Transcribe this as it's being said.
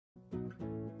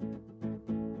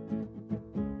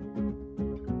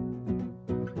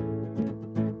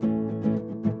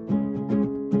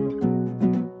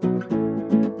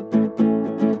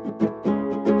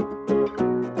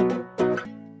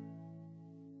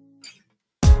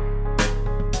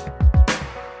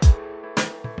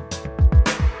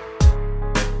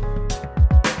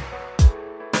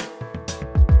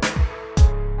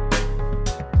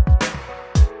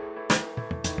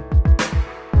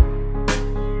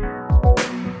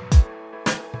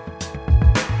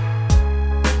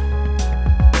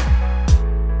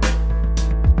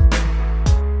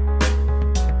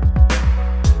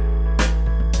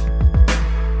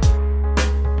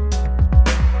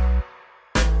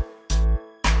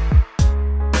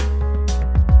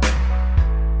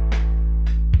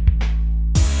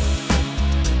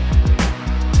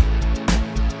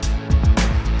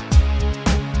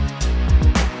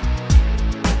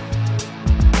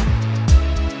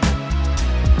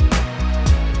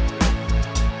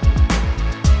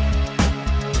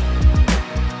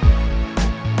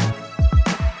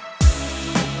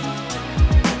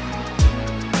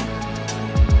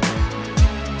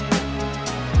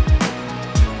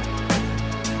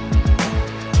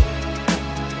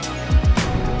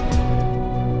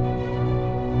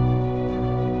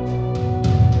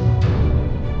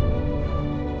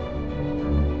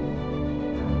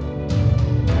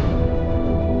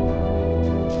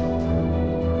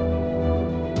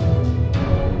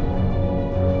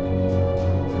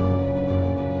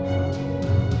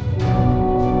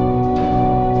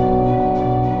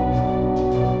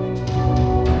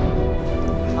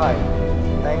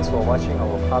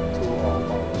part 2 of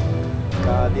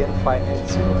Guardian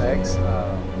 580X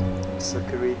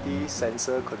security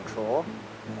sensor control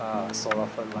solar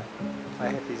floodlight. I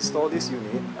have installed this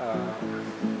unit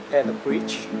at the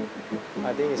bridge.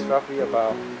 I think it's roughly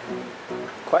about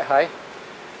quite high.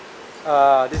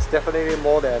 This is definitely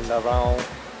more than around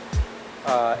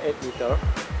 8 meters.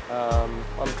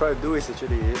 What I'm trying to do is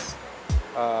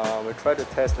we try to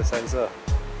test the sensor.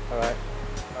 Alright,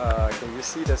 can you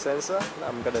see the sensor?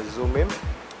 I'm gonna zoom in.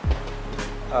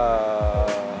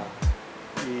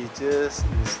 We just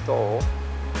install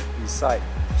beside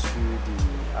to the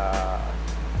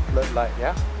floodlight,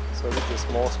 yeah. So this is a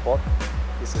small spot.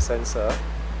 It's a sensor.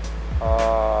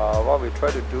 What we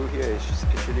try to do here is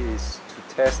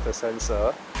to test the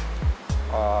sensor.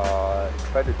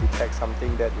 Try to detect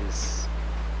something that is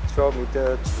 12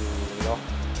 meters to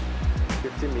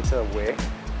 15 meters away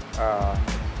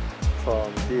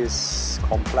from this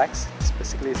complex.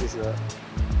 Basically, this is a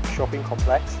shopping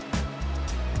complex.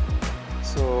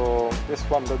 So this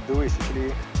what I'm going to do is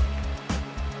we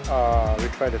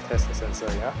try to test the sensor,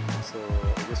 yeah. So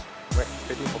just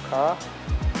waiting for car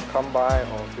to come by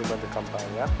or human to come by,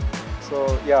 yeah.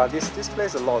 So yeah, this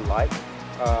displays a lot of light,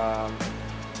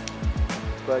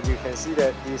 but you can see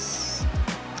that this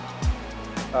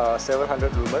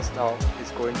 700 lumens now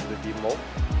is going to the dim mode.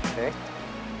 Okay,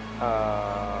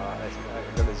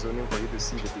 I'm going to zoom in for you to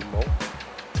see the dim mode.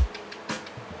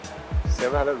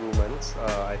 700 lumens,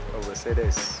 I would say that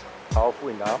is powerful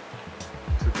enough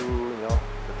to do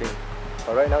the thing.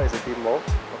 But right now it's a dim mode.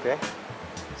 Okay,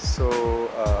 so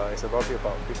it's roughly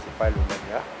about 55 lumen.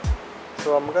 Yeah.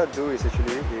 So what I'm gonna do is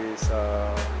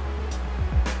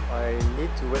I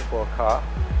need to wait for a car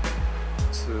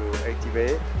to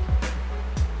activate.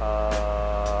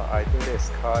 I think this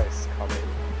car is coming.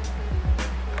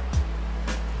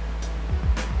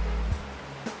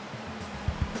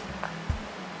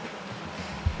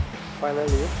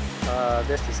 Finally,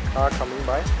 there's this car coming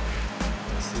by.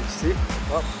 See?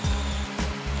 Oh,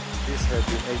 this has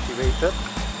been activated.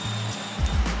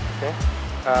 Okay.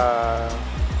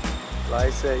 Like I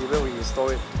said, even we install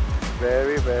it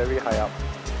very high up,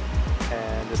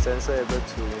 and the sensor able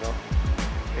to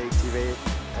activate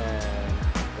and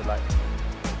the light.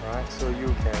 Alright, so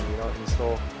you can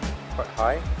install quite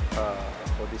high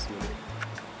for this unit.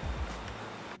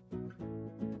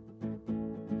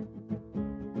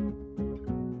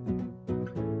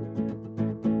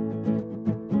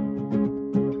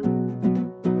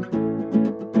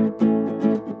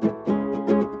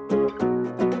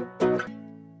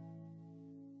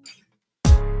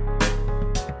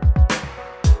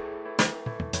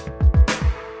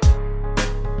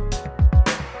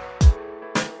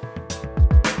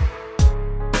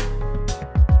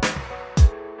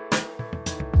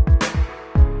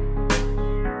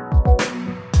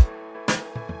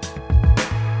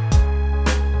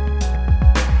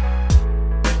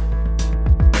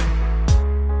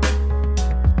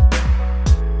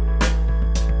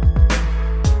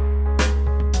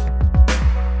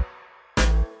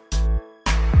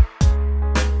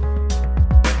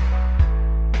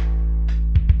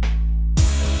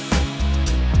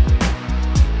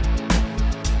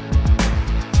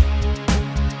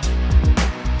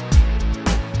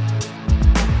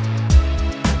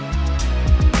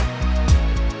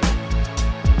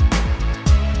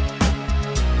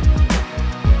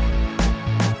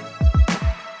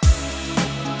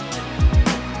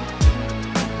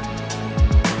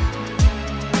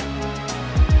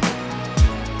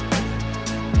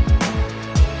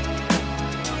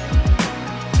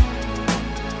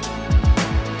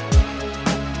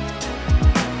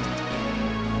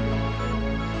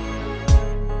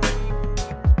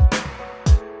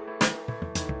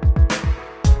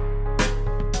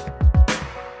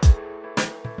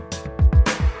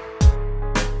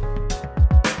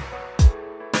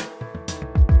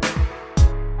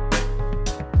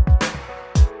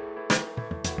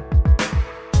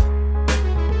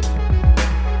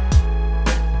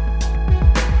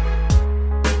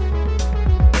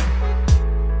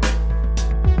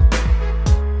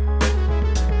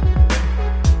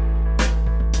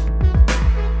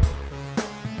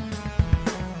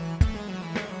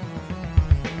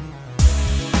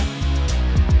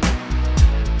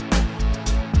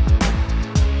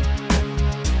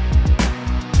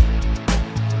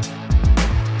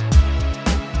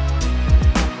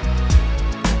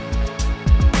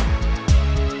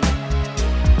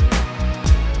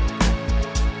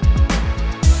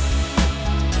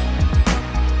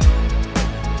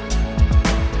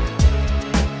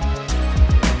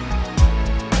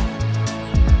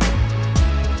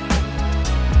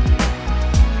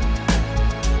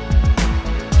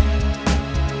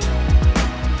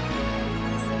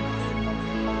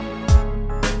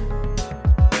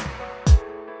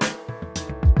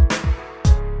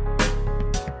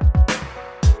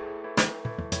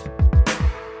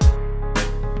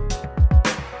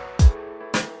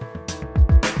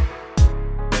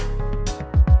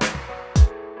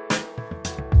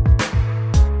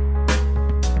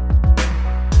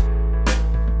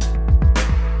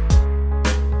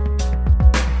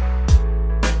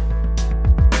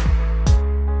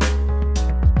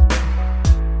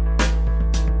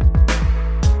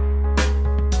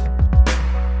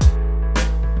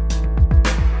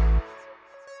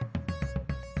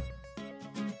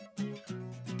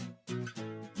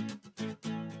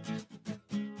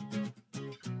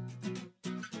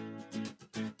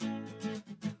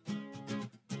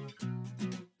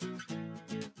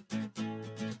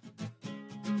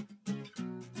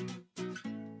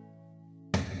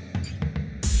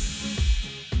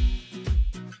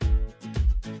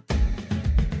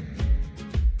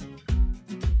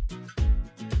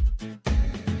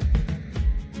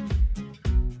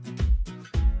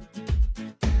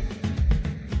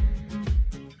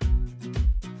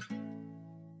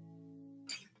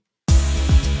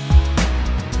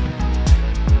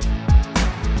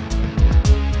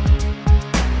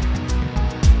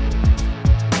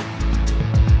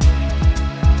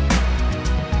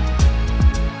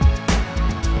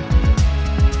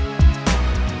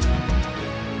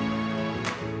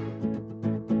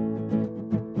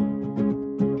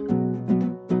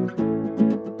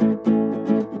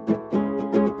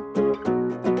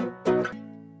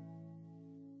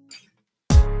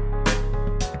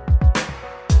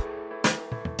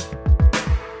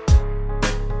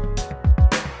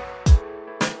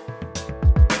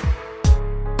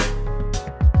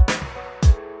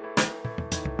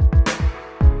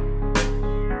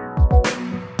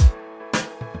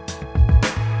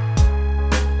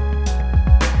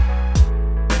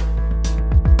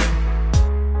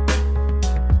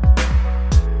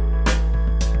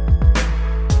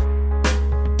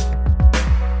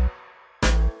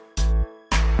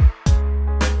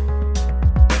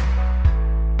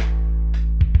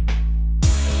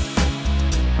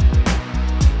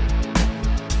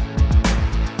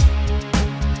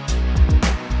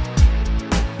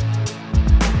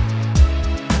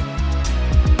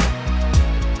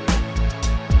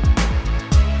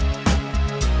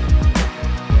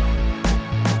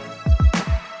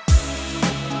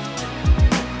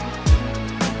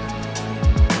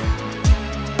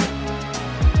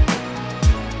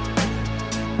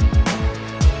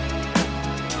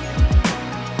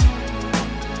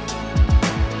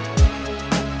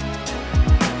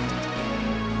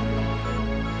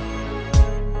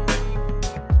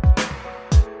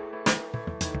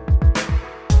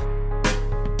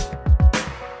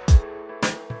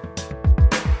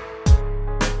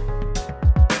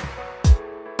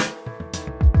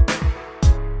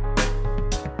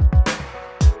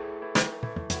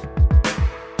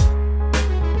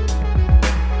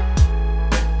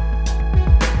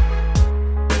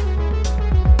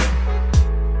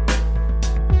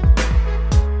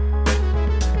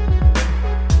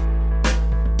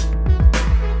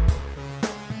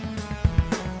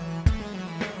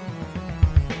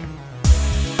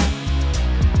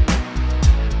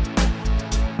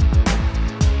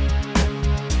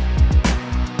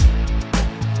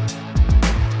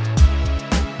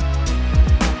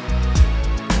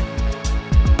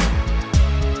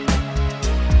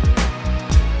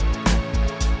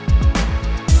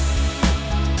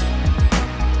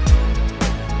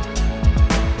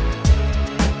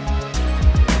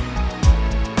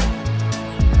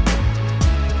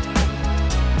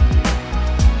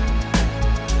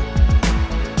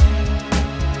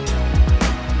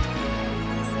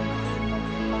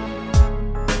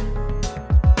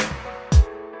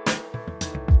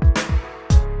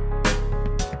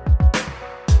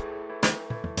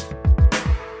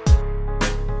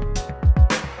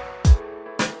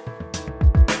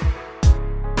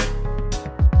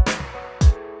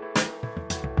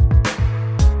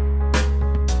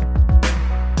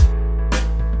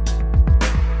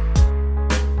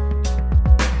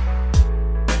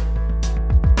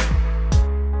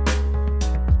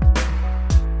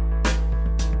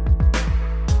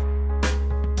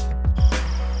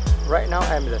 now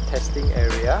I'm in the testing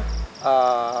area.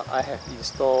 I have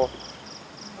installed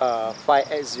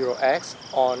 580X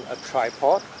on a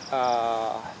tripod.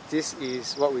 This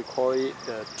is what we call it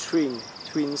the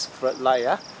twins floodlight.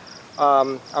 Yeah?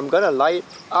 I'm gonna light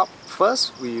up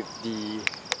first with the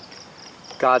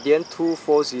Guardian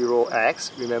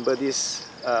 240X. Remember this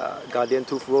Guardian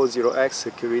 240X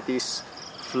Security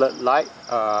Floodlight?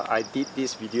 I did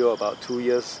this video about 2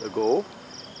 years ago,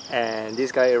 and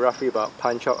this guy roughly about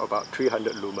punch out about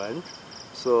 300 lumen.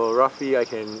 So roughly I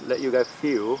can let you guys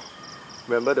feel.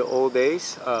 Remember the old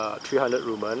days, 300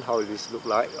 lumen, how this look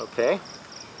like, okay?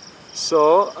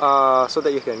 So so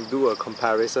that you can do a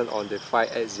comparison on the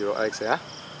 580X, yeah?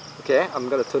 Okay, I'm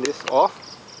gonna turn this off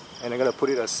and I'm gonna put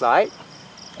it aside,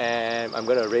 and I'm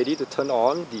gonna ready to turn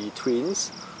on the twins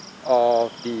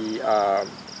of the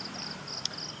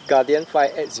Guardian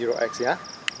 580X, yeah?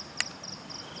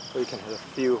 So you can have a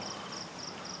feel.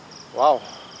 Wow,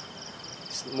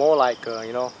 it's more like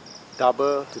you know,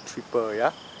 double to triple,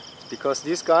 yeah? Because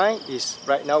this guy is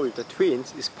right now with the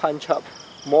twins is punch up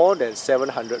more than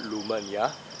 700 lumen,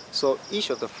 yeah? So each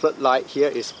of the floodlight here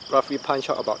is roughly punch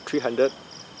out about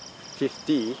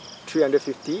 350,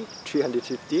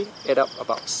 add up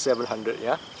about 700,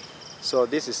 yeah? So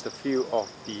this is the feel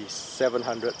of the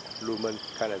 700 lumen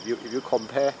kind of view. If you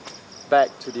compare back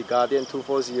to the Guardian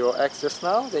 240X just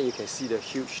now, then you can see the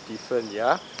huge difference,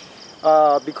 yeah?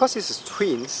 Because this is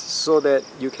twins, so that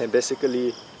you can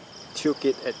basically tilt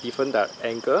it at different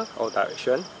angle or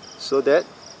direction, so that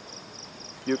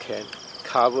you can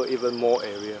cover even more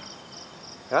area.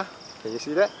 Yeah, can you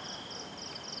see that?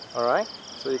 Alright,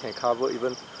 so you can cover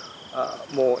even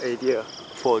more area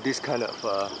for this kind of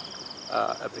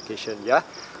application. Yeah.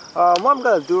 What I'm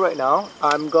gonna do right now,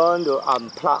 I'm going to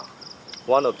unplug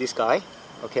one of this guy,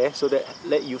 okay, so that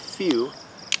let you feel.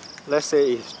 Let's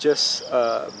say it's just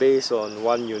based on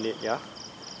one unit, yeah.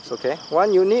 So, okay,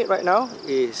 one unit right now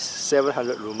is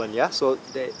 700 lumen, yeah. So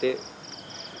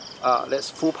that's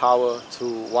full power to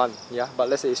one, yeah. But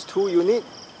let's say it's 2 units,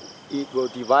 it will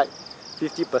divide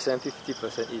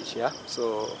 50% each, yeah.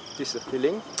 So this is a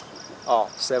feeling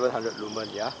of 700 lumen,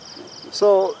 yeah.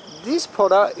 So this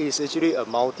product is actually a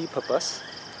multi-purpose.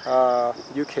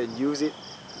 You can use it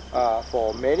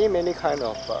for many kind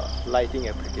of lighting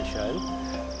application.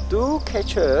 Do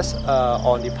catch us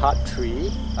on the part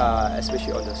 3,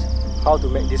 especially on this how to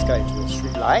make this guy into a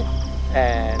street light,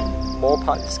 and more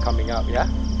parts coming up, yeah.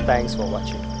 Thanks for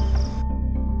watching.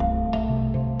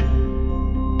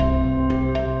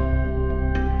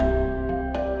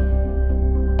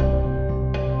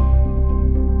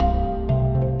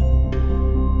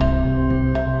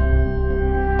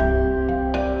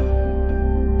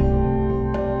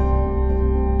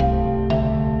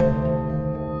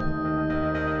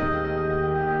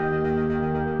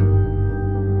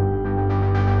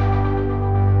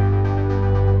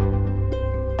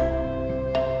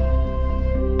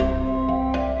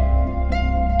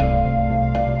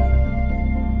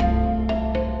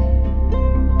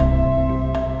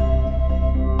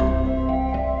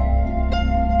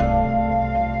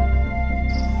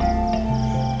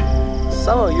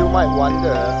 Some of you might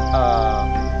wonder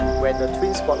when the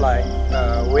twin spotlight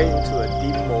went into a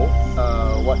dim mode,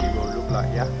 what it will look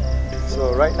like, yeah.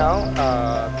 So right now,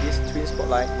 this twin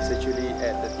spotlight is actually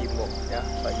at the dim mode, yeah.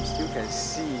 But you still can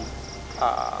see,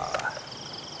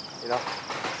 you know,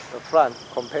 the front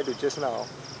compared to just now.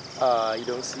 You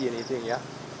don't see anything, yeah.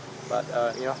 But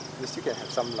you know, you still can have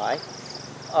some light.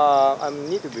 I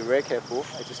need to be very careful.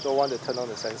 I just don't want to turn on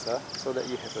the sensor so that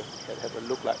you have a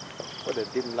look like what the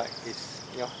dim light is,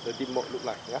 you know, the dim mode look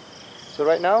like, yeah. So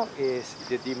right now is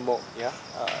the dim mode, yeah.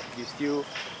 You still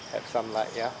have some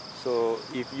light, yeah. So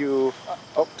if you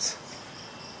oops,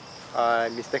 I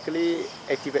mistakenly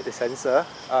activate the sensor,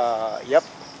 yep,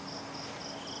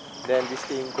 then this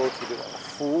thing go to the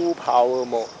full power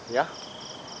mode, yeah.